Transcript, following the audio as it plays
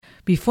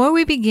Before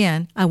we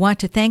begin, I want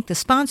to thank the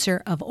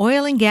sponsor of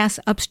Oil and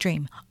Gas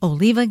Upstream,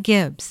 Oliva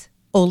Gibbs.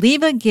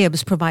 Oliva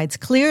Gibbs provides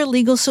clear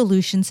legal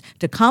solutions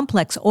to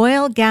complex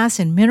oil, gas,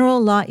 and mineral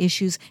law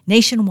issues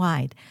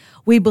nationwide.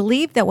 We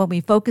believe that when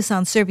we focus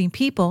on serving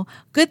people,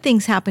 good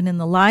things happen in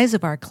the lives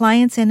of our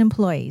clients and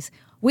employees.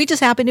 We just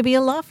happen to be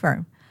a law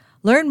firm.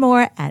 Learn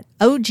more at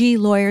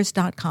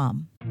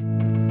oglawyers.com.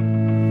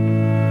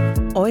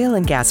 Oil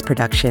and gas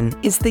production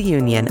is the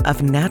union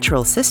of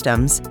natural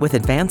systems with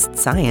advanced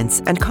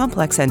science and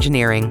complex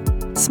engineering.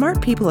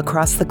 Smart people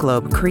across the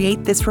globe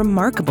create this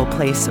remarkable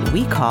place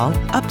we call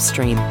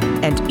upstream,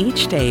 and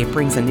each day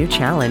brings a new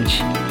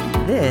challenge.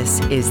 This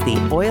is the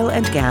Oil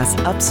and Gas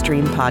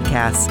Upstream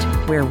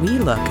podcast, where we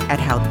look at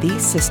how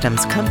these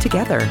systems come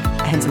together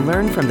and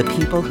learn from the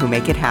people who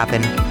make it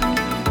happen.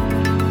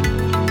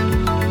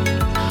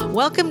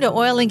 Welcome to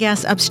Oil and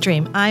Gas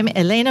Upstream. I'm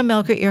Elena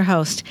Melchert, your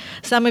host.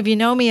 Some of you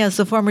know me as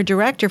the former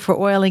director for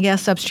Oil and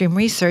Gas Upstream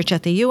Research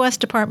at the U.S.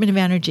 Department of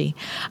Energy.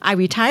 I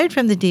retired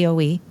from the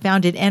DOE,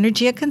 founded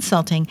Energia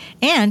Consulting,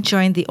 and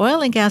joined the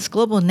Oil and Gas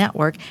Global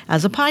Network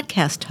as a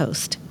podcast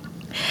host.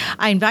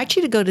 I invite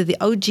you to go to the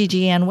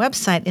OGGN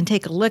website and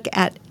take a look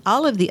at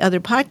all of the other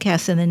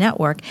podcasts in the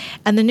network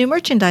and the new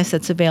merchandise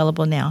that's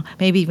available now.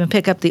 Maybe even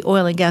pick up the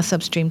Oil and Gas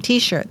Upstream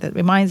t-shirt that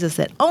reminds us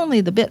that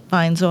only the bit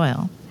finds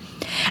oil.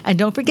 And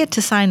don't forget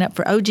to sign up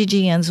for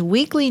OGGN's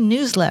weekly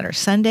newsletter,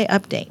 Sunday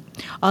Update.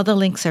 All the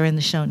links are in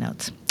the show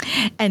notes.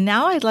 And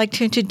now I'd like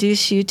to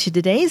introduce you to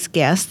today's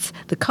guests,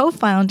 the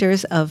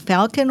co-founders of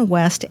Falcon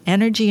West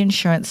Energy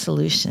Insurance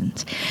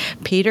Solutions,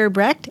 Peter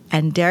Brecht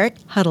and Derek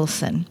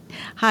Huddleston.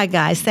 Hi,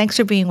 guys. Thanks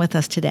for being with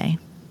us today.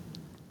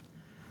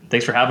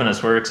 Thanks for having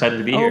us. We're excited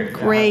to be here.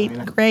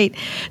 Great.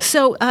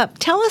 So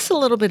tell us a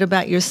little bit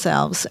about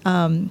yourselves.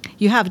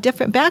 You have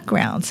different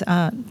backgrounds.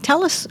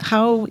 Tell us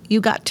how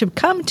you got to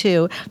come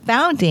to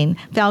founding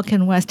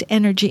Falcon West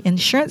Energy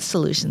Insurance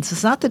Solutions.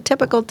 It's not the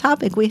typical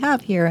topic we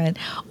have here at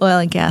Oil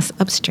and Gas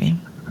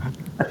Upstream.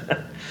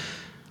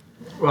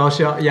 Well,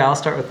 I'll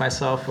start with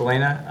myself,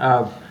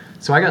 Elena.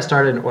 So I got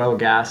started in oil and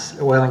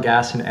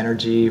gas and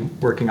energy,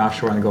 working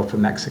offshore in the Gulf of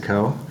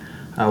Mexico.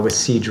 With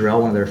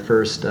Seadrill, one of their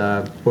first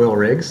oil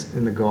rigs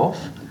in the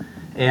Gulf,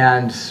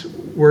 and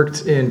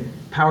worked in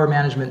power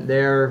management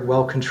there,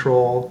 well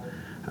control,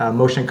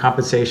 motion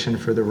compensation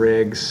for the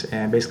rigs,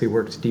 and basically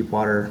worked deep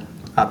water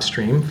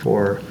upstream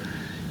for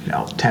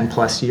 10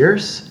 plus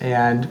years,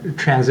 and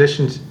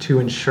transitioned to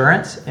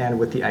insurance, and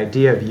with the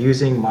idea of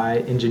using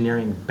my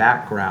engineering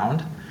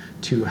background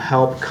to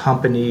help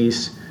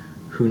companies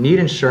who need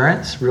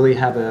insurance really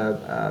have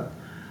a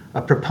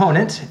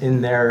proponent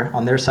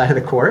on their side of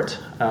the court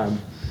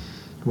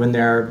when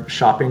they're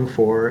shopping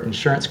for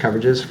insurance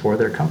coverages for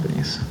their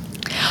companies.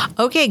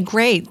 Okay,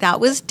 great. That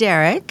was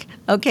Derek.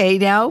 Okay,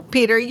 now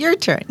Peter, your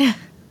turn.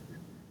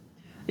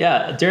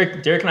 Yeah,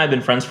 Derek and I have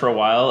been friends for a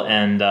while,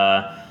 and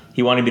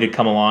he wanted me to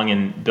come along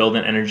and build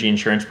an energy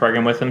insurance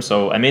program with him.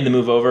 So I made the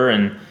move over,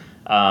 and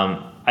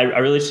I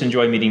really just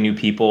enjoy meeting new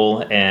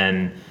people,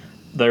 and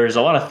there's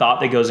a lot of thought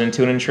that goes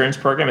into an insurance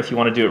program if you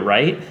want to do it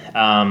right.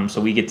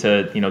 So we get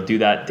to do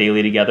that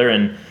daily together,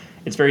 and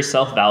it's very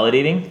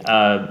self-validating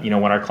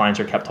when our clients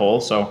are kept whole.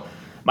 So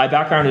my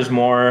background is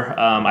more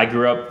I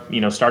grew up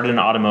started in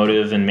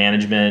automotive and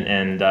management,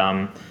 and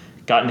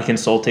got into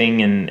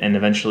consulting, and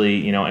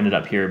eventually ended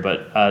up here.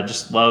 But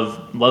just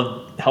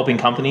love helping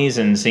companies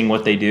and seeing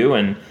what they do,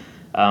 and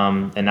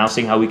now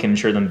seeing how we can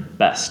insure them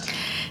best.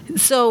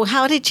 So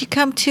how did you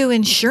come to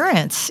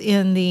insurance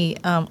in the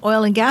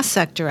oil and gas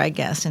sector, I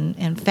guess,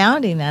 and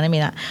founding that? I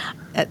mean,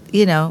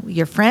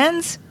 your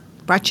friends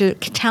brought your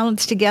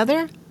talents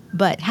together,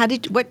 but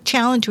what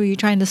challenge were you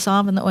trying to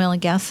solve in the oil and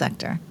gas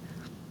sector?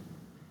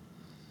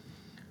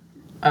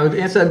 I would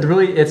answer that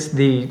really it's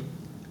the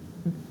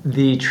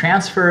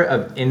transfer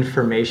of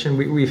information.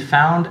 We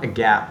found a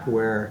gap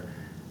where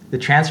the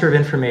transfer of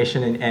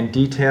information and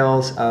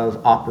details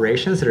of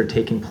operations that are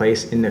taking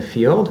place in the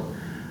field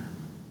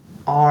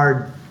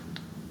are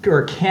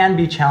or can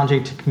be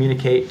challenging to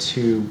communicate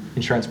to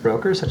insurance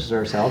brokers such as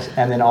ourselves,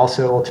 and then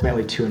also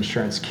ultimately to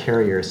insurance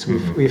carriers. So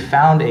we've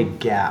found a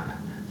gap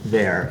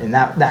there in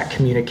that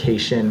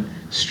communication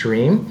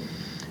stream.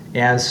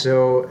 And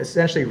so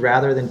essentially,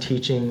 rather than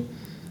teaching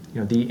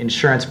the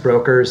insurance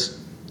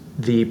brokers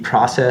the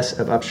process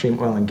of upstream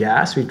oil and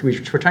gas, we're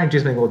trying to do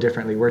something a little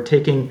differently. We're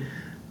taking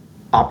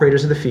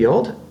operators of the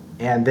field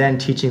and then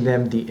teaching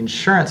them the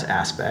insurance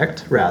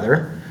aspect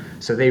rather,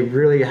 so they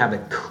really have a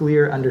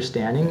clear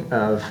understanding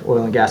of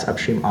oil and gas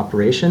upstream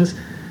operations.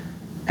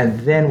 And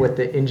then with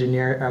the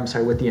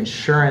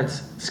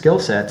insurance skill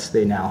sets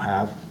they now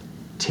have,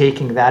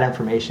 taking that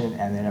information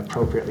and then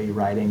appropriately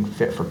writing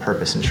fit for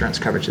purpose insurance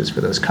coverages for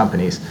those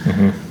companies.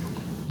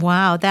 Mm-hmm.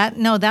 Wow,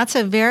 that's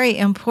a very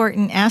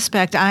important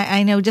aspect.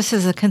 I know just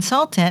as a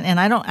consultant, and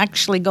I don't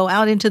actually go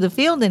out into the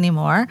field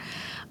anymore,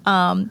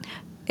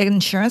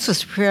 insurance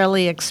was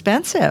fairly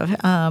expensive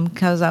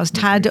because I was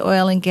tied to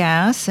oil and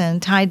gas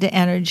and tied to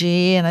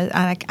energy. And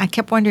I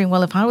kept wondering,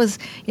 well, if I was,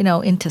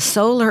 into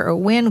solar or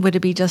wind, would it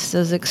be just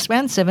as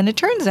expensive? And it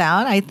turns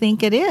out I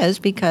think it is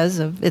because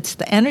it's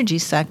the energy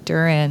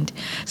sector. And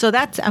so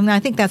I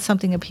think that's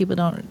something that people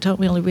don't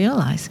really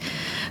realize.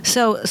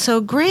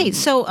 So great.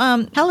 So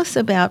tell us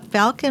about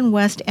Falcon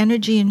West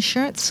Energy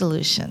Insurance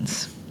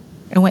Solutions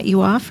and what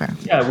you offer.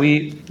 Yeah,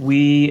 we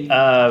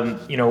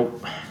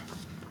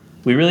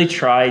really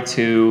try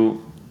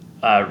to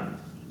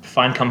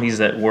find companies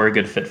that we're a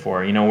good fit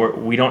for.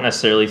 We don't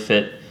necessarily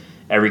fit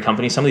every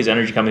company. Some of these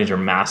energy companies are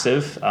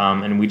massive,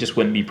 and we just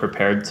wouldn't be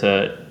prepared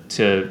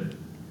to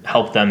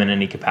help them in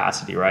any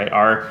capacity, right?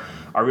 Our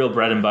real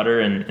bread and butter,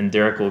 and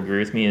Derek will agree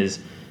with me, is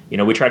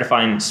we try to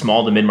find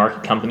small to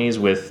mid-market companies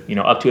with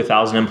up to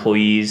 1,000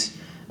 employees,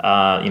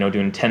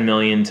 doing 10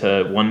 million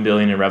to 1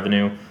 billion in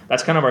revenue.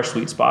 That's kind of our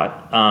sweet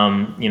spot.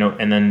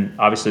 And then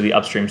obviously the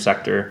upstream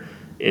sector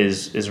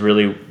is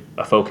really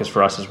a focus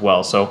for us as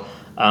well. So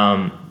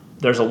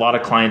there's a lot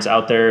of clients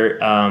out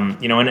there,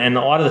 and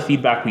a lot of the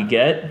feedback we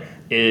get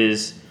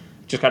is,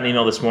 just got an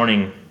email this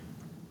morning,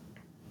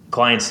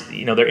 clients,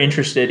 they're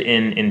interested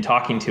in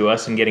talking to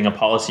us and getting a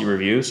policy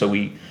review. So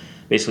we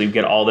basically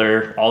get all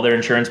their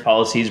insurance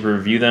policies, we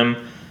review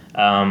them.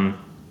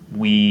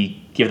 We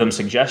give them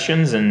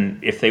suggestions,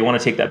 and if they want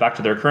to take that back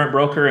to their current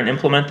broker and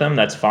implement them,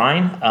 that's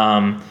fine.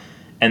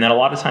 And then a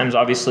lot of times,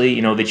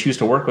 obviously, they choose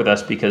to work with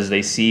us because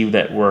they see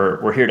that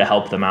we're here to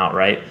help them out,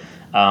 right?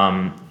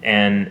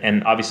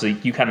 And obviously,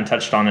 you kind of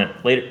touched on it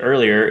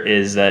earlier,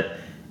 is that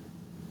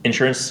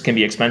insurance can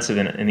be expensive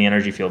in the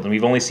energy field, and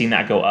we've only seen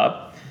that go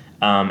up.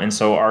 And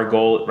so our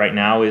goal right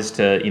now is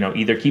to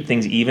either keep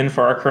things even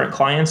for our current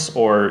clients,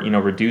 or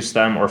reduce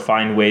them, or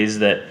find ways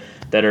that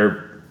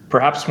are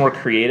perhaps more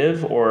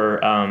creative or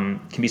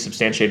can be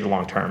substantiated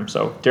long term.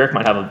 So Derek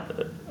might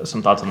have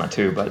some thoughts on that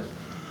too, but.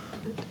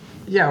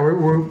 Yeah,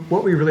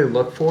 what we really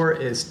look for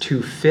is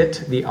to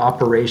fit the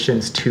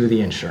operations to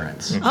the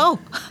insurance. Mm-hmm. Oh,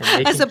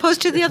 as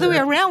opposed to the other way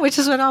around, which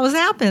is what always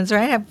happens,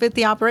 right? Have fit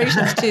the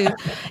operations to.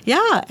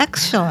 Yeah,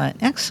 excellent.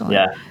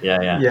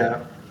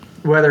 Yeah.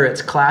 Whether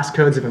it's class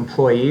codes of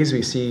employees,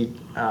 we see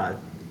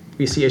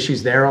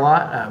issues there a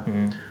lot.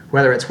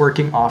 Whether it's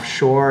working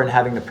offshore and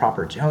having the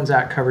proper Jones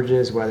Act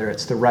coverages, whether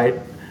it's the right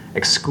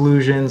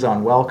exclusions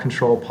on well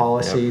control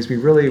policies,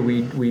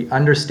 we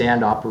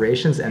understand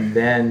operations and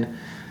then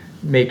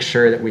make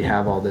sure that we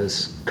have all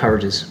those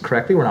coverages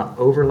correctly. We're not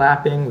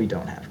overlapping. We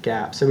don't have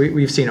gaps. So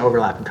we've seen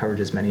overlapping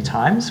coverages many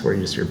times where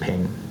you're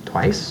paying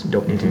twice. You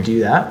don't need to do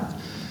that.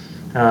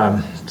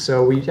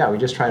 So we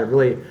just try to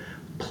really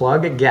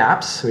plug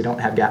gaps so we don't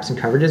have gaps in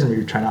coverages, and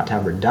we try not to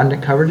have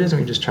redundant coverages, and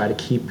we just try to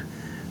keep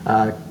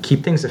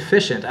things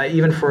efficient.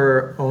 Even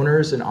for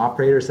owners and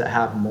operators that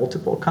have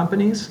multiple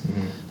companies,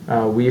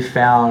 we've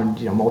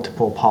found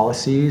multiple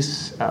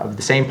policies of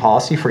the same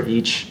policy for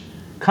each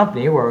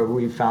company, where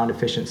we've found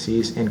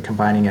efficiencies in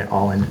combining it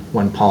all in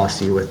one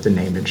policy with the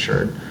named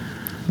insured.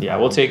 Yeah,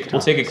 we'll take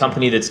a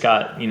company that's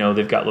got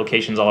they've got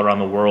locations all around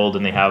the world,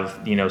 and they have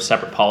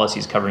separate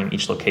policies covering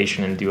each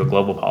location, and do a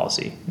global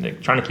policy. They're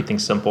trying to keep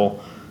things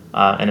simple,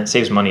 and it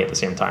saves money at the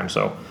same time.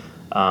 So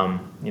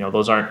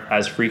those aren't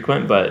as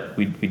frequent, but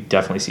we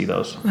definitely see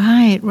those.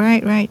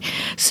 Right.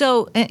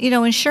 So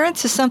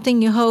insurance is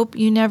something you hope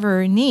you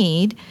never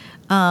need,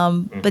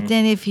 but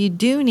then if you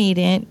do need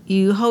it,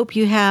 you hope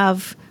you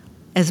have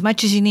as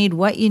much as you need,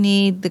 what you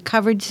need, the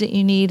coverage that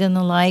you need, and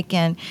the like.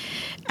 And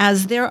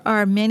as there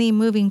are many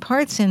moving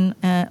parts in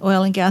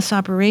oil and gas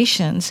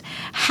operations,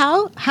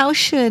 how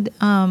should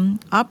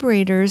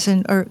operators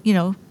or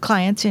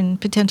clients and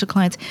potential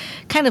clients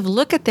kind of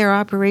look at their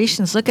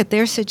operations, look at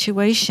their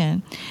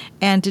situation,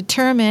 and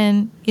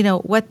determine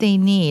what they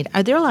need?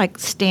 Are there like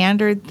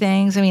standard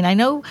things? I mean, I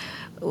know.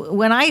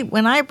 When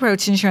I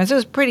approached insurance, it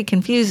was pretty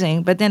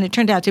confusing, but then it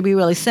turned out to be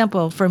really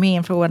simple for me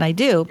and for what I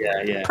do.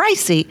 Yeah.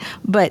 Pricey,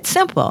 but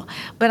simple.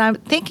 But I'm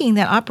thinking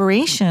that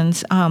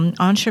operations,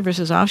 onshore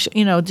versus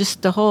offshore,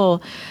 just the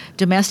whole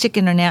domestic,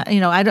 internet,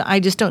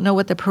 I just don't know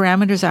what the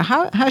parameters are.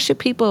 How should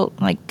people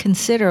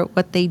consider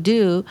what they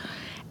do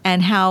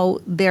and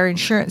how their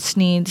insurance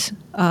needs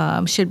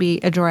should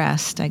be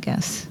addressed, I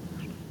guess?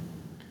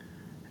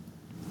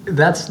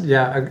 That's,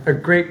 a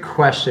great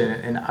question.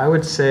 And I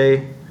would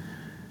say,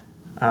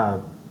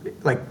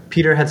 like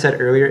Peter had said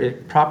earlier,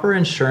 proper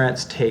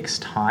insurance takes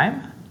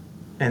time.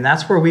 And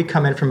that's where we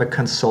come in from a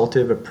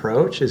consultative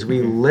approach, is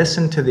we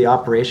listen to the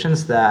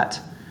operations that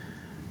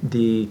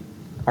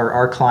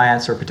our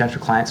clients or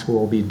potential clients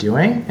will be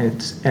doing.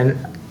 And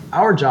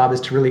our job is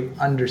to really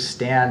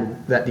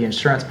understand that the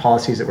insurance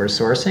policies that we're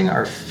sourcing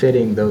are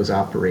fitting those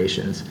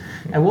operations.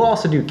 And we'll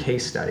also do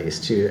case studies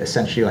to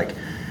essentially like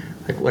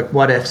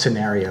what if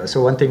scenarios.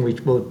 So one thing we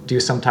will do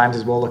sometimes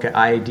is we'll look at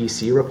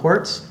IADC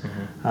reports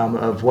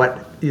of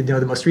what,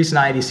 the most recent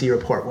IADC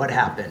report, what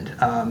happened.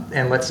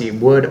 And let's see,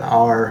 would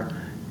our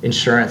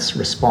insurance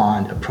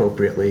respond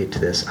appropriately to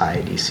this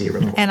IADC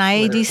report. And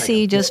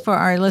IADC, just for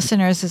our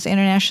listeners, is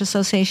International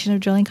Association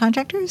of Drilling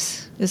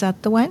Contractors. Is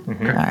that the one?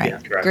 Mm-hmm. All right, yeah,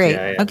 correct. great.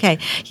 Yeah, yeah. Okay,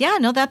 yeah,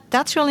 no,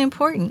 that's really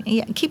important.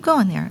 Yeah, keep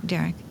going there,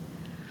 Derek.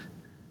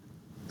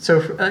 So,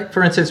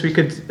 for instance, we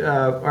could,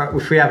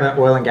 if we have an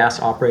oil and gas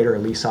operator or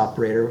lease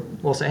operator,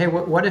 we'll say, hey,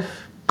 what if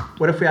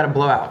we had a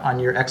blowout on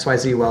your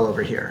XYZ well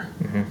over here?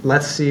 Mm-hmm.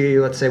 Let's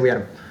say we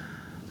had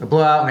a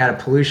blowout, we had a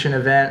pollution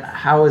event.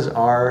 How is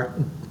our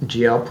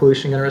GL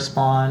pollution going to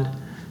respond?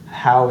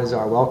 How is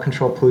our well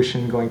control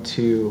pollution going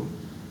to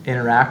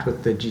interact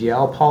with the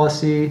GL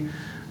policy?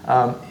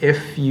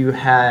 If you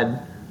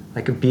had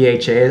like a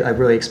BHA, a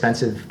really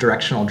expensive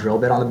directional drill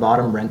bit on the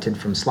bottom rented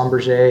from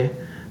Schlumberger,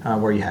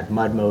 where you had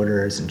mud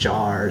motors and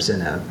jars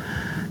and a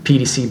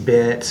PDC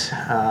bit,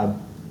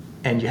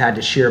 and you had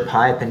to shear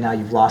pipe, and now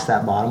you've lost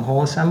that bottom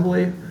hole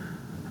assembly.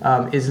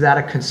 Is that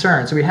a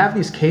concern? So we have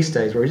these case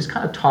studies where we just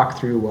kind of talk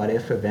through what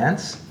if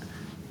events,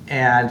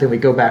 and then we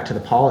go back to the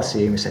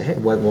policy and we say, hey,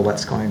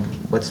 what's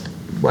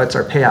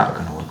our payout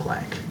going to look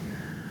like?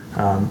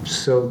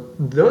 So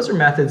those are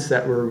methods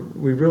that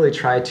we really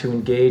try to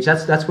engage.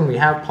 That's when we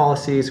have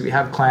policies, we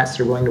have clients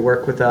that are willing to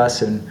work with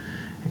us and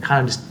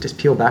kind of just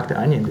peel back the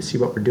onion to see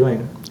what we're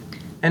doing.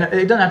 And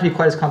it doesn't have to be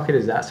quite as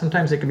complicated as that.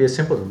 Sometimes it can be as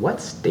simple as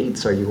what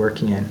states are you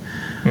working in?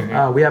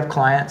 Mm-hmm. We have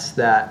clients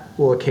that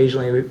will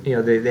occasionally,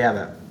 they have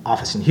an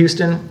office in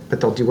Houston, but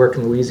they'll do work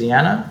in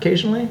Louisiana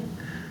occasionally.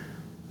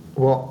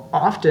 Well,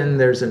 often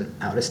there's an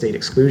out-of-state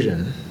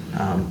exclusion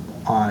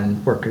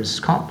on workers'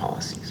 comp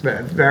policies.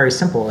 Very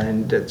simple,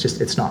 and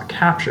it's not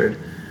captured.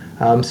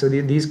 So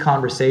these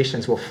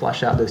conversations will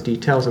flush out those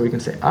details, so we can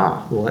say,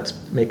 let's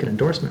make an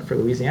endorsement for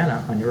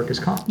Louisiana on your workers'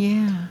 comp.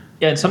 Yeah.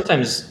 Yeah, and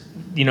sometimes,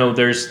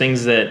 there's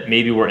things that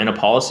maybe were in a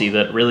policy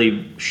that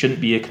really shouldn't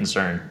be a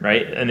concern,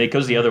 right? And it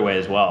goes the other way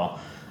as well,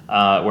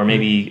 where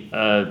maybe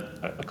a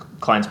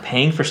client's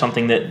paying for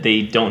something that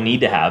they don't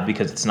need to have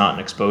because it's not an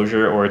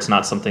exposure or it's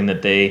not something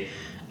that they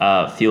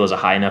feel is a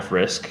high enough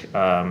risk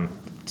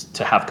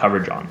to have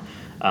coverage on.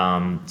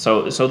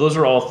 So those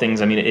are all things.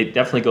 I mean, it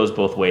definitely goes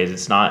both ways.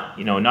 It's not,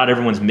 not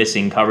everyone's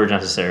missing coverage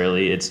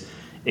necessarily.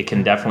 It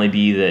can definitely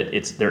be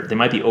that they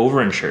might be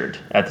overinsured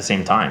at the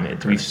same time.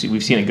 We've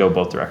seen it go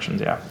both directions.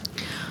 Yeah.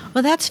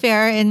 Well, that's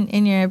fair.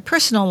 In your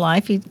personal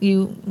life,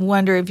 you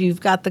wonder if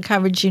you've got the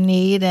coverage you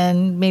need,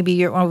 and maybe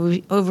you're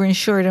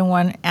overinsured in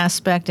one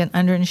aspect and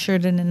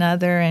underinsured in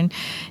another. And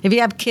if you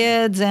have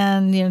kids,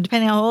 and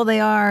depending on how old they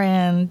are,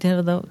 and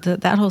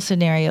that whole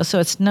scenario, so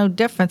it's no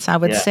difference, I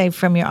would say,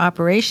 from your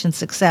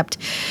operations, except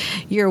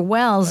your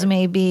wells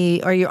may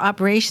be, or your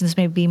operations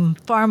may be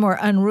far more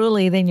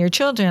unruly than your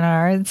children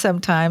are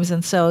sometimes.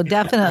 And so,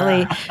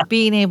 definitely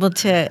being able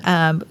to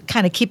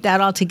kind of keep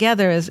that all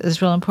together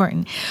is real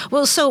important.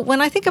 Well, so when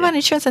I think about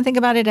insurance, I think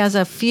about it as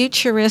a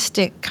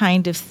futuristic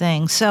kind of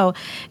thing. So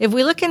if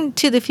we look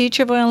into the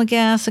future of oil and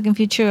gas, look in the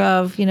future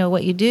of,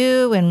 what you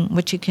do and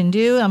what you can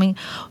do, I mean,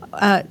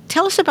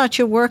 tell us about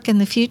your work in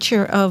the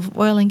future of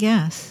oil and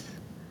gas.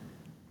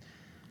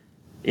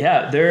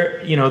 Yeah,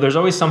 there's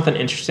always something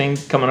interesting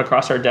coming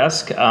across our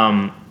desk.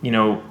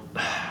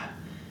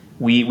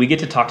 We get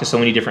to talk to so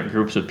many different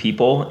groups of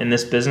people in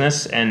this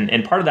business,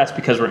 and part of that's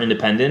because we're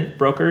independent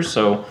brokers.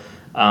 So,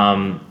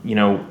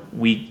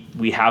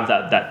 we have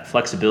that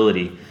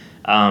flexibility.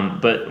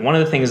 But one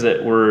of the things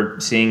that we're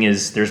seeing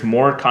is there's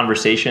more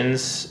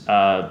conversations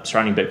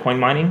surrounding Bitcoin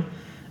mining,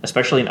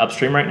 especially in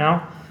upstream right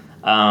now.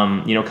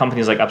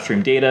 Companies like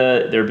Upstream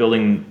Data, they're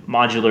building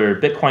modular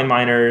Bitcoin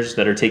miners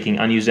that are taking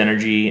unused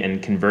energy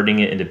and converting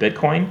it into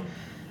Bitcoin,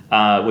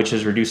 which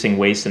is reducing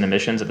waste and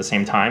emissions at the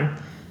same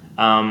time.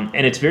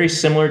 And it's very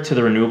similar to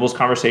the renewables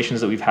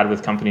conversations that we've had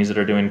with companies that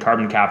are doing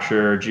carbon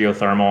capture,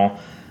 geothermal,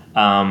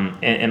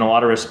 in a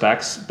lot of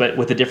respects, but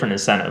with a different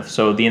incentive.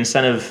 So the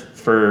incentive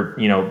for,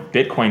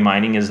 Bitcoin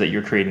mining is that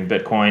you're creating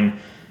Bitcoin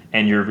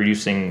and you're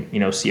reducing,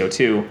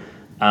 CO2.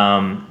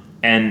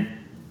 And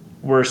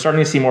we're starting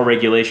to see more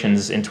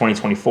regulations in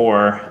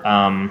 2024,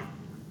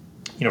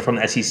 from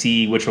the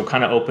SEC, which will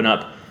kind of open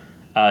up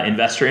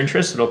investor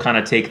interest. It'll kind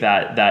of take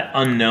that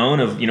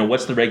unknown of,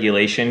 what's the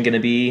regulation going to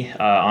be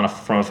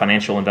from a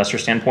financial investor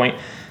standpoint.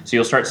 So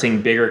you'll start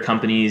seeing bigger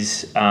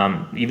companies,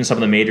 even some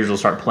of the majors will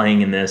start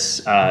playing in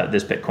this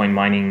Bitcoin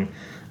mining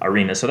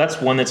arena. So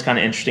that's one that's kind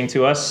of interesting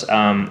to us.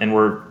 And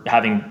we're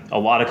having a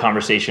lot of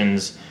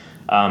conversations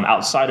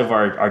outside of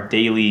our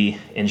daily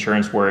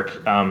insurance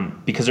work,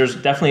 because there's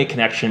definitely a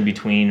connection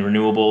between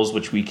renewables,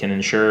 which we can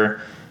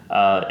insure,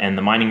 and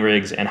the mining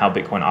rigs and how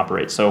Bitcoin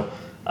operates. So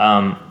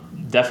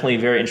definitely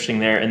very interesting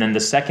there. And then the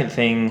second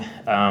thing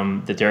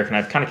that Derek and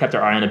I've kind of kept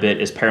our eye on a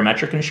bit is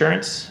parametric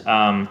insurance.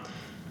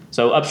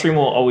 So upstream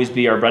will always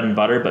be our bread and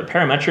butter, but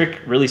parametric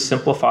really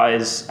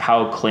simplifies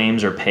how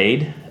claims are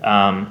paid.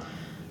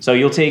 So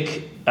you'll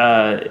take,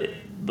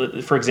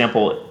 for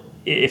example,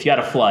 if you had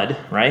a flood,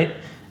 right?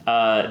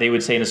 They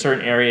would say in a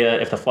certain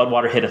area, if the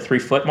floodwater hit a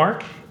 3-foot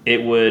mark,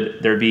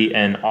 there'd be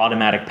an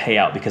automatic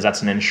payout because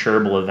that's an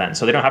insurable event.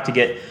 So they don't have to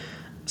get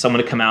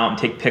someone to come out and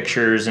take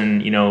pictures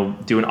and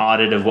do an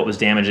audit of what was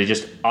damaged. They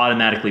just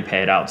automatically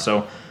pay it out.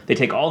 So they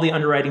take all the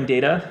underwriting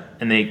data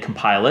and they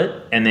compile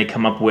it, and they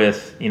come up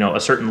with, a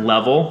certain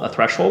level, a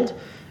threshold,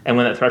 and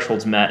when that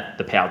threshold's met,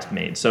 the payout's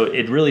made. So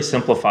it really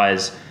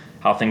simplifies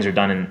how things are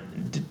done,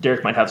 and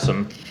Derek might have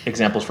some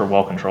examples for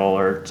well control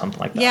or something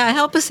like that. Yeah,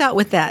 help us out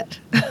with that.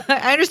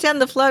 I understand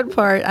the flood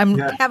part. I'm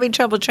having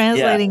trouble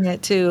translating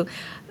it to,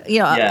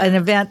 an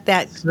event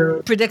that's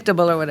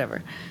predictable or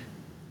whatever.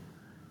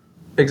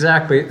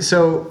 Exactly.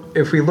 So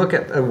if we look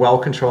at a well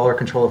control or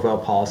control of well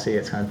policy,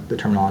 it's kind of the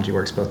terminology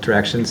works both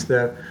directions.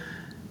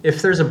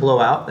 If there's a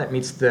blowout that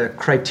meets the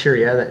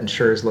criteria that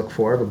insurers look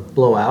for of a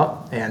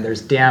blowout, and there's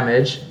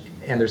damage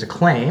and there's a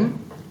claim,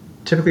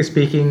 typically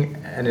speaking,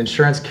 an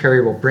insurance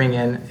carrier will bring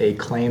in a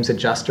claims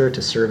adjuster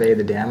to survey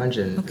the damage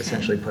and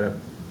essentially put a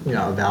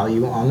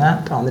value on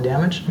the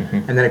damage,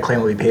 and then a claim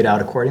will be paid out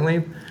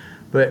accordingly.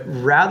 But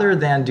rather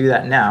than do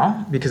that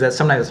now, because that's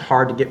sometimes it's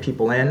hard to get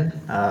people in,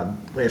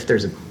 if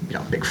there's a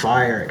big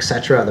fire,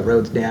 etc., the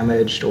road's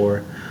damaged,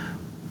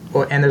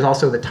 and there's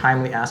also the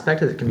timely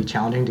aspect that it can be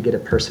challenging to get a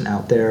person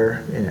out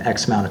there in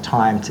X amount of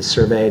time to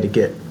survey, to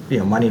get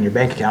money in your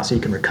bank account so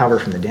you can recover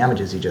from the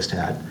damages you just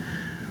had.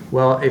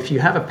 Well, if you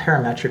have a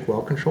parametric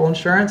well control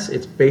insurance,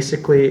 it's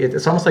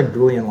almost like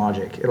Boolean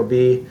logic. It'll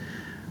be,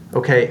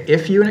 okay,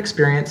 if you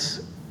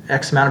experience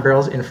X amount of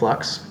barrels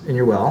influx in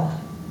your well,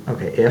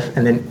 okay,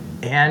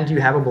 and you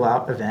have a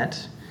blowout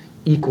event,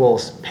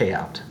 equals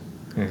payout.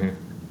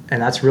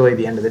 And that's really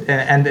the end of it.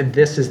 And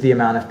this is the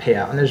amount of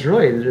payout. And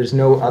there's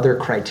no other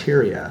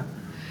criteria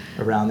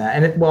around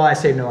that. And I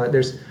say no,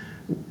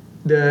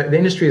 the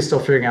industry is still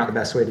figuring out the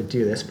best way to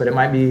do this, but it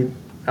might be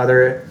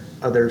other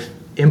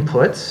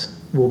inputs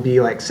will be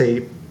like,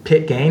 say,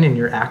 pit gain in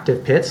your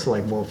active pits.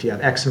 Like, well, if you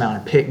have X amount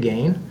of pit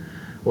gain,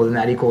 well, then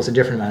that equals a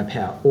different amount of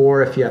payout.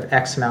 Or if you have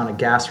X amount of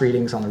gas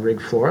readings on the rig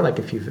floor, like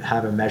if you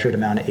have a measured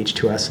amount of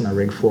H2S on the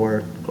rig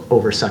floor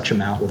over such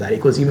amount, well, that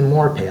equals even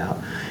more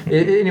payout.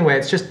 Anyway,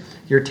 it's just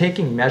you're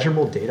taking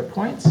measurable data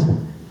points,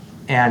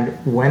 and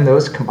when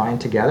those combine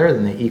together,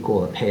 then they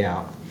equal a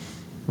payout,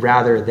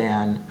 rather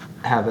than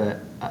have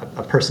a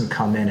person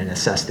come in and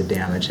assess the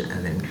damage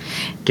and then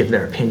give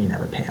their opinion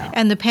of a payout.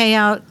 And the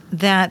payout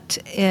that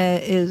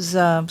is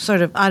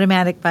sort of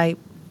automatic by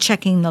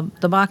checking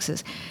the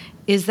boxes.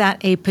 Is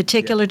that a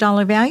particular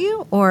dollar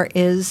value, or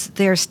is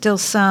there still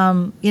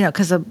some,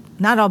 because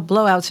not all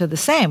blowouts are the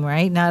same,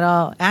 right? Not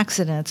all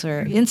accidents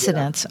or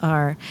incidents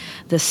are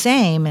the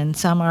same, and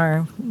some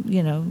are,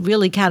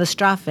 really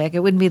catastrophic. It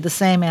wouldn't be the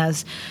same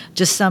as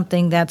just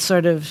something that's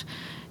sort of,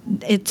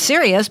 it's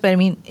serious, but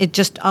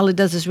all it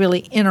does is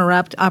really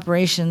interrupt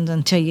operations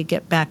until you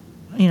get back,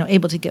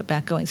 able to get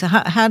back going. So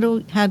how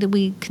do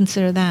we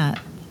consider that?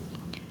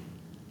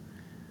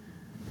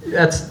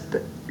 That's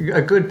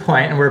a good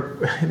point,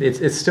 and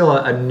it's still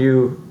a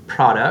new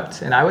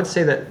product, and I would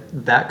say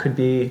that could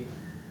be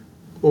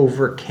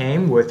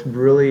overcame with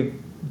really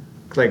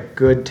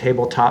good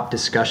tabletop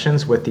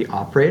discussions with the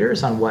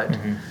operators on what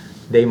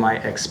they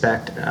might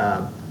expect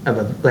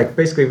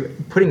basically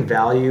putting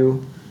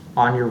value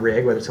on your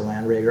rig, whether it's a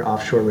land rig or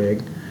offshore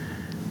rig,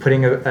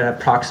 putting an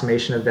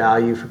approximation of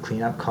value for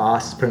cleanup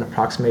costs, putting an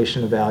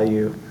approximation of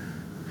value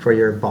for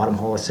your bottom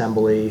hole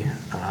assembly,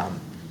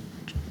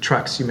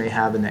 trucks you may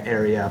have in the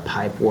area,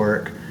 pipe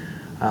work,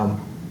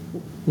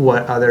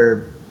 what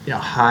other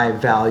high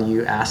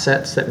value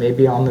assets that may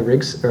be on the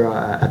rigs or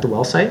at the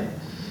well site.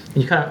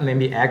 And you kind of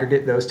maybe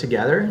aggregate those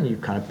together, and you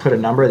kind of put a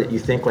number that you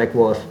think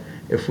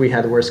if we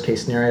had the worst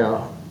case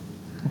scenario,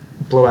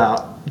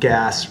 blowout,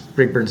 gas,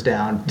 rig burns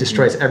down,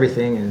 destroys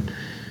everything, and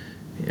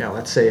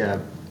let's say a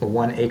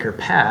 1 acre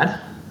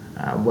pad,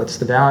 what's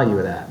the value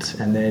of that?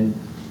 And then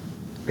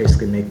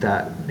basically make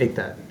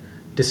that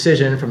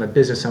decision from a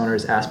business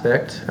owner's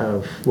aspect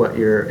of what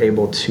you're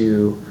able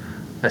to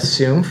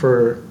assume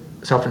for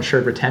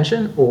self-insured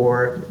retention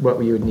or what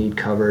we would need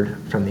covered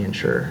from the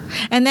insurer.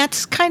 And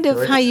that's kind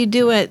of how you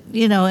do it,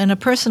 in a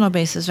personal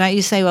basis, right?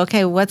 You say,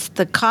 okay, what's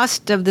the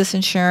cost of this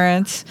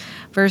insurance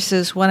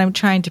versus what I'm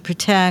trying to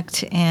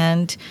protect,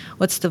 and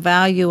what's the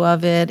value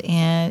of it?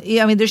 And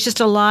there's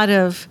just a lot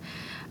of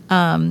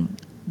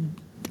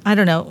I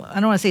don't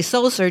want to say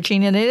soul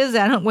searching, and it is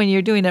that when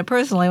you're doing it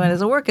personally. When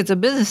it's a work, it's a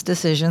business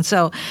decision.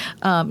 So,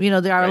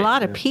 there are a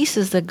lot of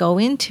pieces that go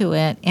into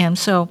it, and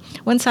so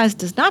one size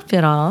does not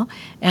fit all.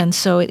 And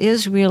so it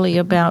is really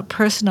about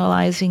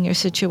personalizing your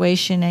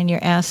situation and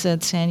your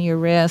assets and your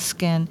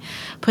risk, and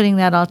putting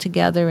that all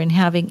together and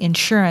having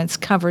insurance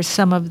cover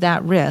some of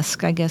that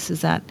risk. I guess,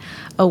 is that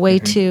a way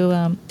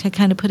to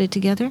kind of put it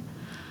together?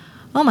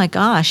 Oh my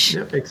gosh.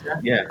 Yep,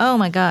 exactly. Yeah. Oh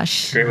my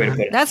gosh. Great way to put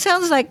it. That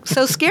sounds like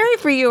so scary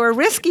for you, or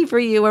risky for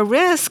you, a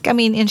risk.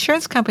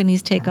 Insurance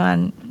companies take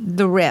on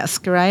the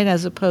risk, right,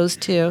 as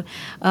opposed to,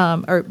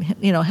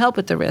 help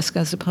with the risk,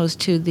 as opposed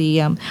to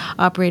the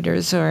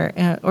operators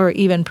or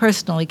even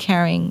personally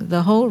carrying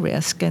the whole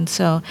risk. And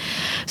so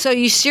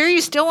you sure you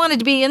still wanted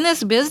to be in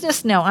this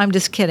business? No, I'm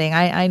just kidding.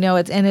 I know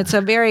it's a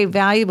very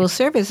valuable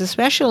service,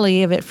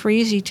 especially if it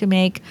frees you to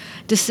make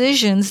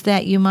decisions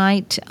that you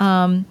might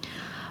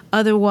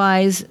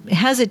otherwise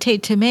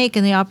hesitate to make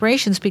in the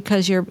operations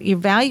because you're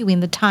valuing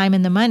the time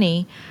and the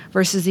money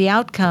versus the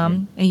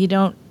outcome, and you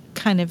don't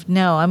kind of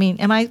know. I mean,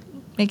 am I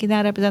making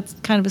that up? That's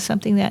kind of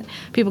something that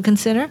people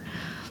consider?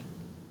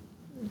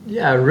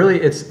 Yeah, really,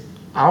 it's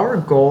our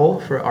goal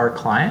for our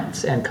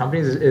clients and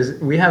companies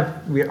is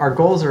our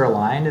goals are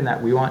aligned in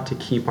that we want to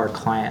keep our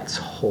clients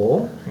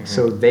whole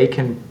so they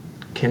can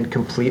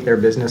complete their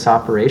business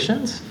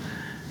operations.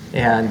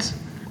 And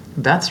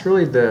that's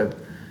really the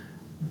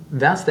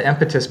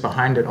impetus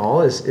behind it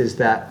all is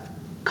that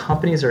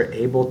companies are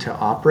able to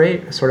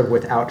operate sort of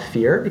without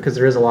fear, because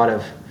there is a lot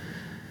of,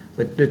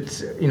 it's,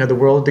 the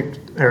world,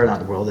 or not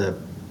the world,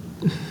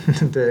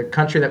 the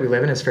country that we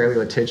live in is fairly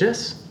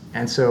litigious.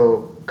 And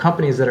so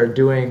companies that are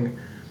doing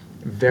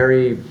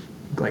very,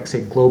 like,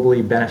 say,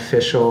 globally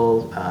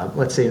beneficial,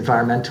 let's say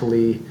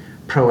environmentally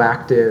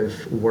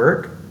proactive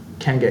work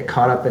can get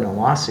caught up in a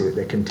lawsuit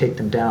that can take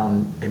them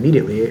down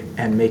immediately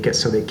and make it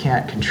so they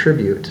can't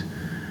contribute.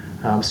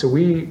 So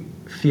we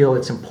feel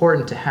it's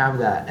important to have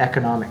that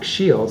economic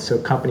shield so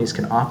companies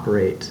can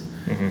operate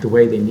the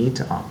way they need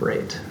to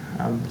operate.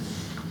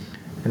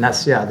 And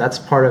that's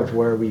part of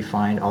where we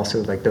find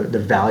also like the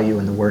value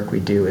in the work we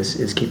do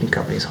is keeping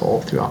companies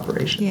whole through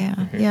operation.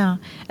 Yeah.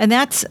 And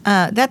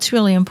that's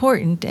really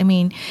important. I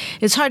mean,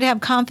 it's hard to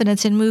have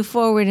confidence and move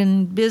forward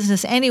in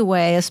business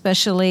anyway,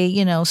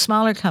 especially,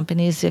 smaller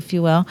companies, if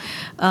you will.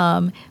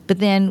 But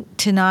then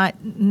to not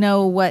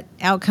know what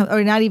outcome,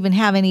 or not even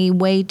have any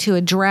way to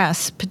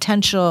address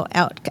potential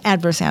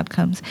adverse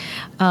outcomes.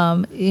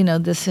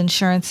 This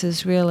insurance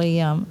is really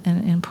an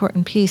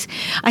important piece.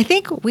 I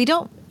think we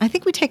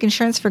take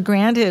insurance for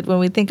granted when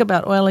we think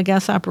about oil and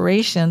gas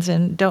operations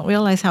and don't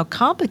realize how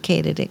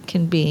complicated it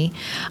can be.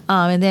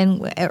 And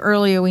then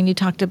earlier when you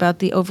talked about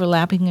the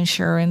overlapping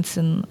insurance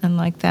and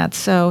like that.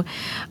 So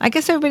I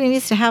guess everybody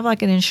needs to have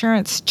like an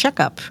insurance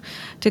checkup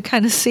to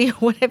kind of see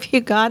what have you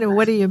got and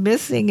what are you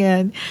missing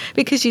in,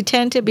 because you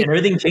tend to be... And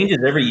everything changes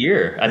every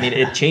year. I mean,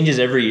 it changes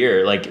every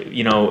year. Like,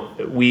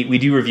 we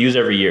do reviews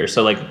every year.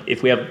 So like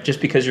if we have,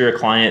 just because you're a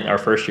client our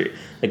first year,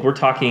 like we're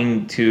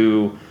talking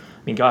to...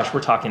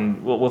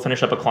 we'll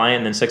finish up a client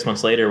and then 6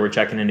 months later we're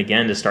checking in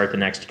again to start the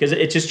next, because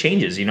it just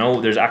changes,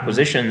 there's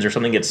acquisitions or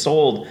something gets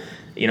sold,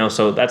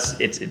 so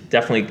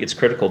it's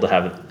critical to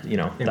have,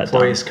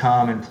 employees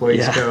come,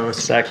 employees go,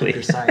 exactly. Keep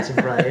your sites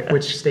right,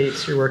 which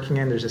states you're working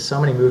in. There's just so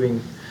many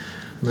moving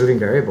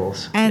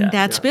variables. And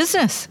that's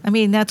business. I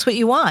mean, that's what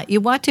you want. You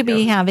want to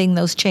be having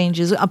those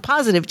changes,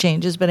 positive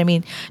changes, but I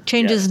mean,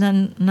 changes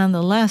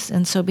nonetheless.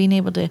 And so being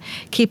able to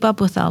keep up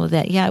with all of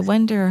that. Yeah, I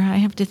wonder, I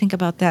have to think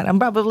about that. I'm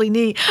probably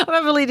due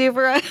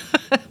for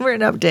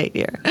an update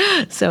here.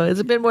 So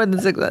it's a bit more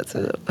than 6 months.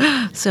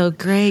 So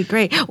great.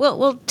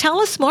 Well, tell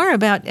us more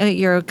about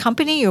your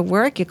company, your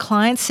work, your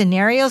clients,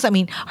 scenarios. I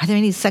mean, are there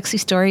any sexy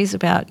stories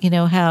about,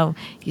 how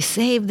you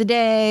saved the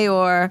day,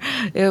 or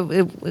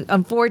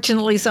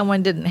unfortunately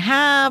someone didn't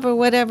have or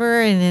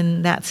whatever, and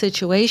in that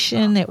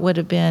situation it would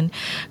have been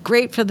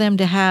great for them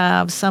to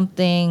have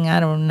something, I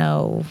don't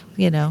know,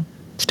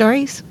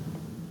 stories?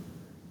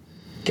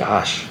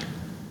 Gosh.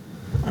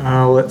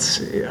 Let's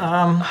see.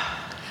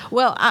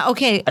 Well,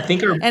 okay. I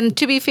think and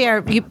to be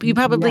fair, you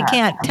probably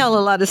can't tell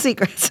a lot of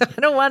secrets, so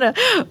I don't want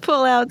to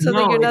pull out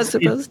something you're not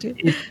supposed to.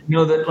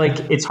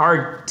 It's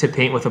hard to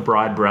paint with a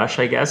broad brush,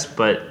 I guess,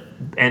 but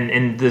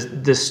and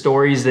the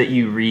stories that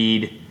you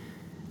read,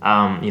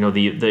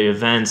 the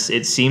events,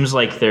 it seems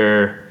like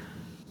they're,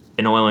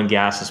 in oil and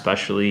gas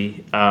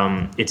especially,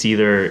 it's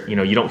either,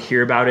 you don't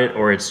hear about it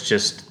or it's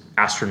just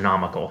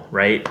astronomical,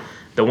 right?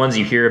 The ones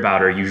you hear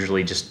about are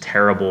usually just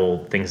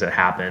terrible things that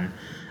happen.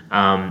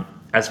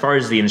 As far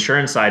as the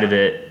insurance side of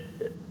it,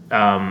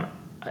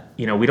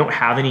 we don't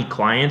have any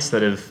clients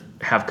that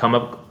have come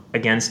up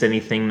against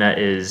anything that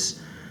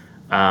is,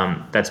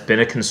 that's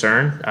been a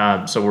concern.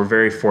 So we're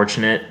very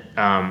fortunate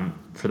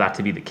for that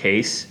to be the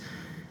case.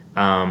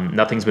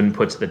 Nothing's been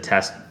put to the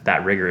test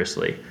that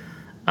rigorously.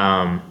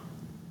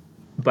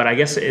 But I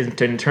guess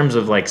in terms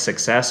of like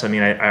success, I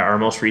mean, our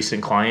most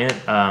recent client,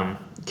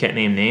 can't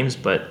name names,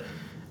 but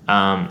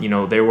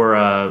they were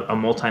a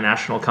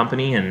multinational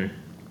company, and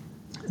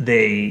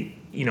they,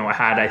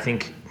 had, I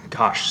think,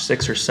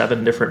 6 or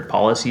 7 different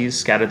policies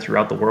scattered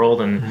throughout the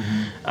world. And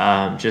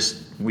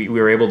we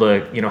were able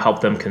to,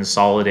 help them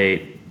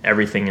consolidate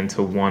everything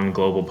into one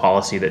global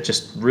policy that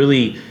just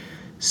really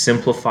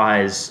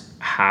simplifies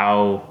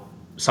how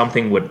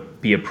something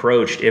would be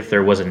approached if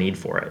there was a need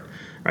for it,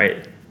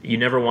 right? You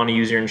never want to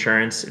use your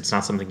insurance. It's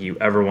not something you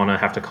ever want to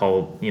have to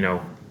call,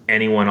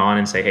 anyone on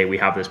and say, hey, we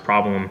have this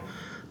problem.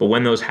 But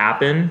when those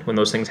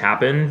things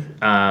happen,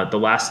 the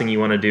last thing you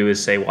want to do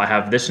is say, well, I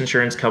have this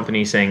insurance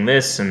company saying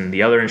this and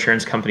the other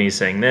insurance company is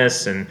saying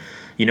this. And,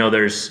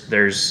 there's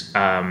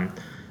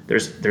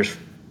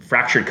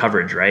fractured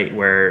coverage, right?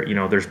 Where,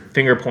 there's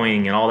finger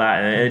pointing and all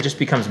that, and it just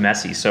becomes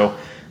messy. So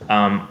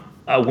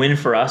a win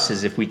for us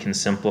is if we can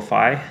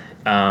simplify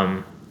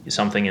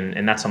something,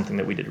 and that's something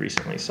that we did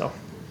recently. So,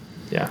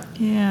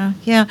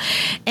 yeah.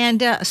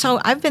 And so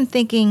I've been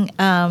thinking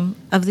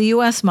of the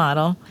U.S.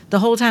 model the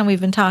whole time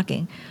we've been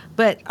talking.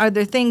 But are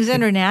there things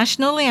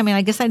internationally? I mean,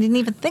 I guess I didn't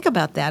even think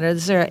about that.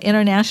 Is there an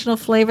international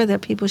flavor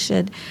that people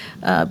should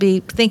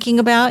be thinking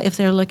about if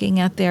they're looking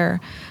at their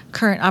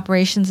current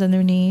operations and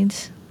their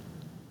needs?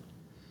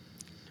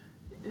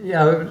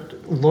 Yeah,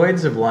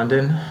 Lloyd's of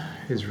London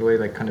is really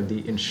like kind of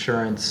the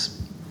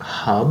insurance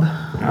hub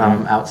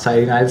outside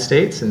the United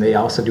States, and they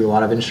also do a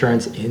lot of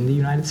insurance in the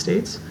United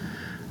States.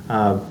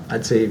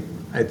 I'd say,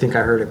 I think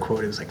I heard a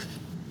quote, it was like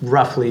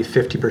roughly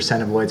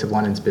 50% of Lloyd's of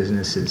London's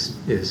business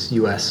is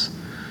U.S.,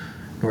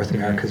 North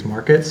America's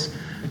markets.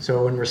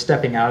 So when we're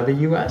stepping out of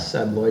the U.S.,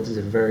 Lloyd's is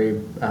a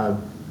very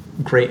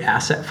great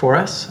asset for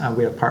us.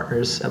 We have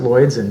partners at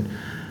Lloyd's, and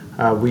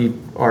we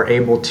are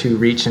able to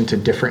reach into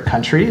different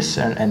countries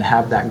and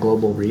have that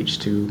global reach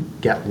to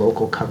get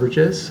local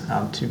coverages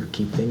to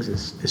keep things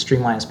as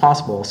streamlined as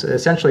possible. So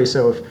essentially,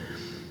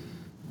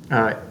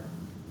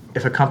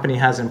 if a company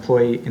has an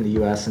employee in the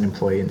U.S. and an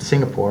employee in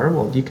Singapore,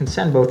 well, you can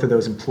send both of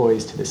those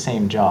employees to the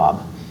same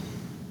job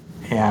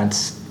and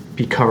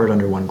be covered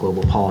under one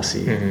global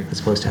policy, as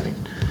opposed to having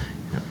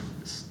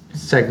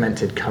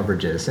segmented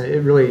coverages. And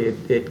it really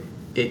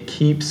it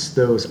keeps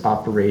those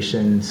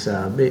operations.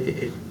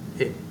 It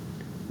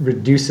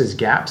reduces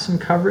gaps in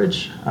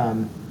coverage,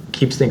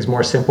 keeps things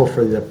more simple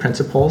for the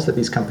principals that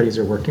these companies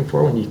are working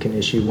for when you can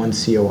issue one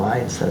COI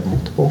instead of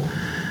multiple.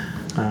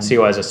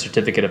 COI is a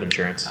certificate of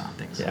insurance. Oh,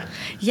 thanks.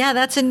 Yeah,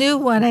 that's a new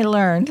one I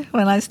learned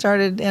when I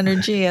started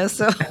Energia.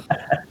 So,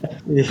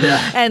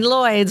 and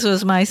Lloyd's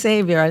was my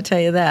savior. I tell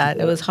you that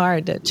it was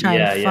hard to try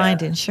to find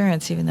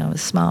insurance, even though it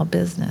was small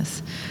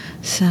business.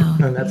 So,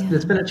 and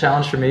it's been a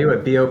challenge for me.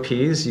 What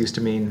BOPs used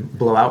to mean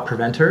blowout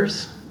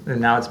preventers, and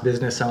now it's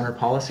business owner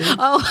policy.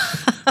 Oh.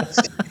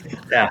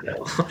 Yeah.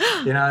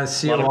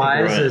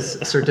 COIs is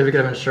a certificate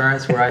of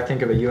insurance, where I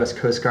think of a U.S.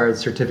 Coast Guard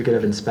certificate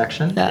of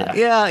inspection.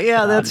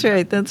 Yeah, that's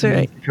right. That's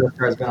right. The Coast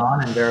Guard's been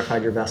on and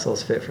verified your vessel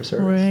is fit for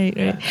service. Right.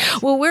 Yeah.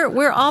 Well,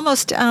 we're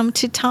almost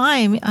to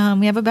time.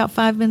 We have about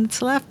 5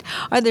 minutes left.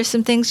 Are there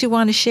some things you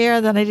want to share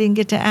that I didn't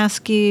get to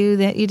ask you,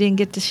 that you didn't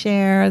get to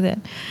share, that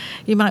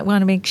you might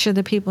want to make sure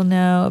that people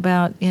know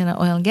about,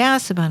 oil and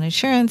gas, about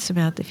insurance,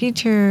 about the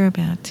future,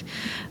 about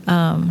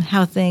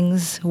how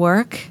things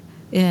work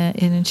in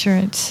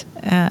insurance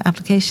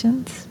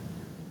applications?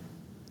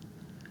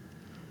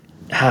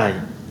 I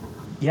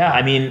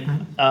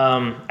mean,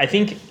 I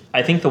think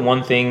the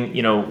one thing,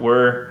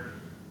 we're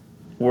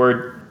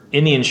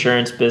in the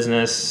insurance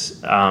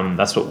business.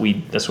 That's what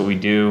we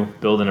do,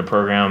 build in a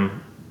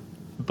program.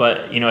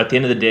 But at the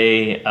end of the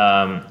day,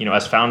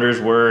 as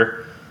founders,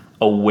 we're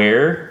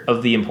aware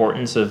of the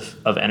importance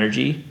of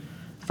energy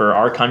for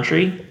our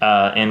country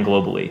and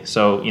globally.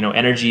 So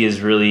energy is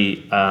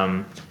really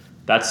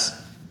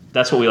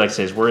that's what we like to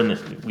say is we're in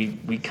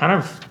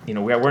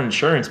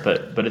insurance,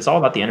 but it's all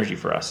about the energy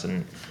for us,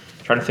 and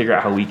trying to figure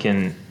out how we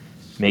can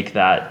make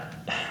that,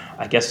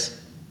 I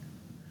guess,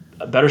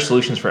 better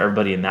solutions for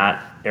everybody in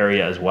that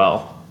area as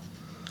well.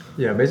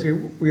 Yeah, basically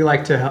we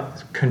like to help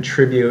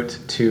contribute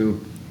to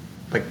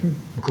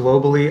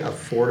globally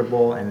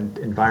affordable and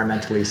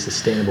environmentally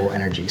sustainable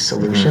energy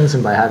solutions,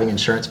 and by having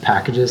insurance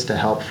packages to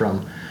help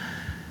from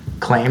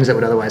claims that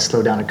would otherwise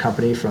slow down a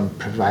company from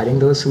providing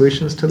those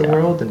solutions to the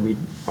world, and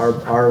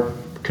our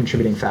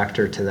contributing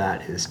factor to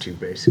that is to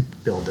basically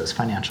build those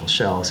financial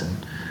shells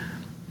and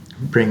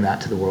bring that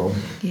to the world.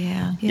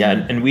 Yeah,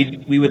 and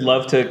we would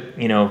love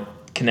to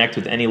connect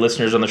with any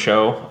listeners on the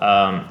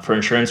show for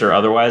insurance or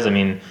otherwise. I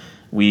mean,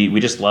 we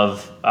just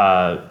love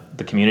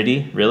the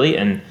community, really,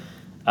 and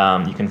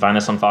you can find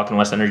us on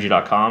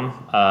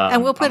falconwestenergy.com.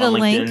 And we'll put a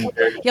link.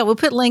 We'll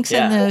put links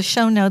in the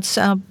show notes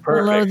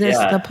below this,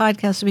 the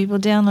podcast, so people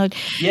download.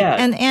 Yeah.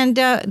 And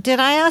did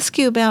I ask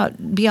you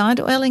about beyond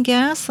oil and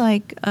gas,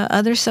 like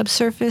other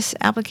subsurface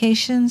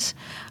applications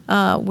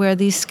where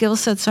these skill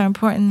sets are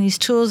important, these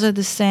tools are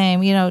the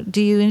same?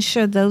 Do you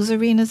insure those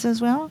arenas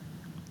as well?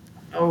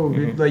 Oh,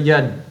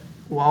 yeah.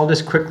 Well, I'll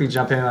just quickly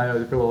jump in. I know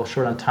we're a little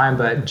short on time,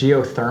 but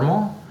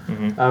geothermal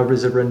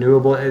is a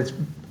renewable. It's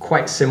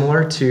quite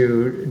similar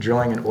to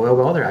drilling an oil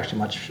well. They're actually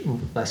much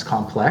less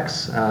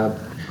complex. Well,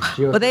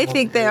 they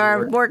think they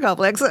are more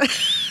complex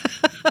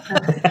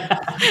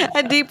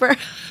and deeper.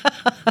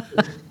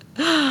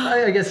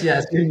 I guess,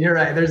 yes, you're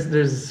right.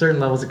 There's certain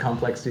levels of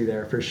complexity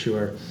there for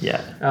sure.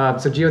 Yeah.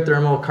 So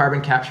geothermal,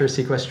 carbon capture,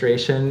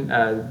 sequestration.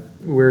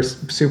 We're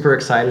super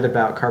excited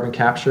about carbon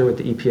capture with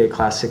the EPA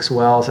Class 6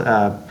 wells.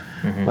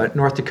 But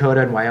North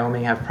Dakota and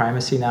Wyoming have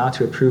primacy now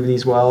to approve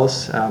these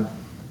wells.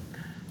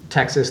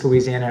 Texas,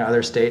 Louisiana, and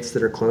other states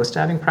that are close to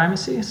having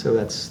primacy. So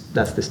that's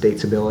the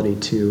state's ability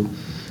to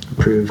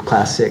approve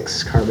Class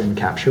 6 carbon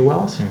capture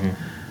wells.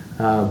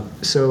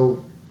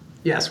 So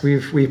yes,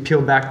 we've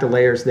peeled back the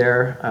layers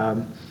there,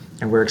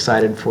 and we're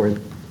excited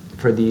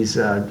for these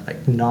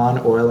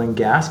non-oil and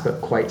gas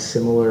but quite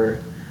similar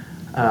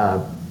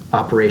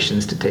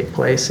operations to take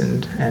place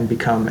and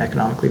become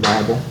economically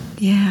viable.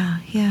 Yeah.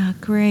 Yeah,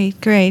 great.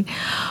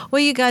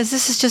 Well, you guys,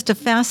 this is just a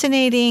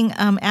fascinating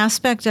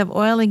aspect of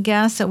oil and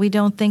gas that we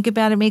don't think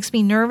about. It makes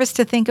me nervous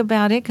to think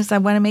about it because I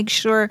want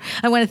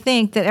to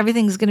think that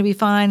everything's going to be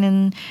fine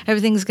and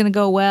everything's going to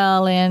go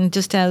well and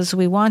just as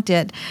we want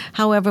it.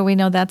 However, we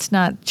know that's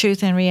not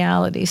truth and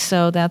reality.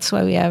 So that's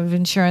why we have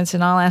insurance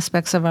in all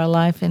aspects of our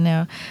life. And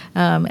now,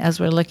 as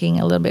we're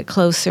looking a little bit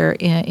closer,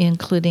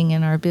 including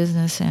in our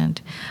business and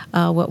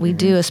what we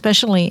do,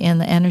 especially in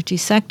the energy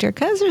sector,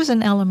 because there's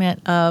an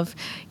element of,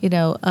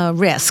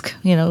 risk,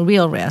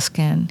 real risk,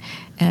 and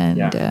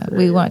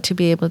we want to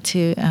be able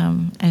to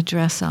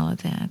address all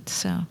of that.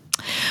 So,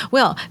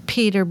 well,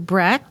 Peter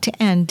Brecht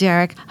and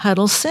Derek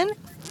Huddleston,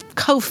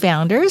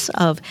 co-founders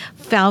of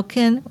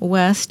Falcon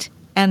West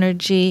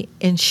Energy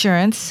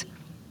Insurance,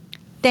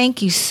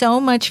 thank you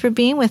so much for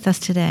being with us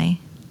today.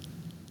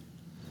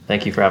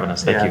 Thank you for having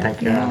us. Thank you.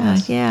 Thank you for having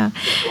us. Yeah.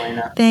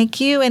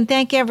 Thank you. And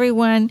thank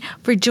everyone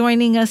for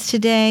joining us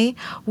today.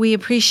 We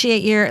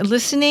appreciate your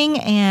listening,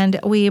 and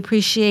we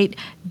appreciate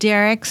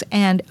Derek's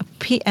and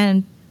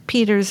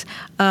Peter's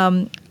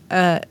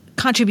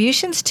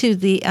contributions to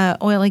the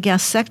oil and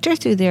gas sector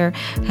through their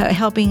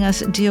helping us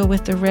deal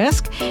with the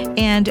risk.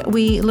 And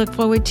we look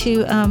forward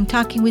to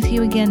talking with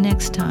you again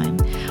next time.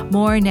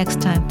 More next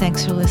time.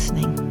 Thanks for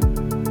listening.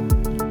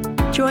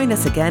 Join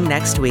us again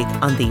next week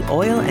on the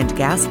Oil and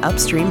Gas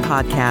Upstream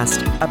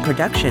podcast, a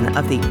production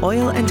of the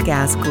Oil and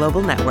Gas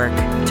Global Network.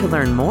 To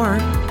learn more,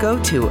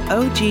 go to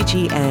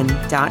oggn.com.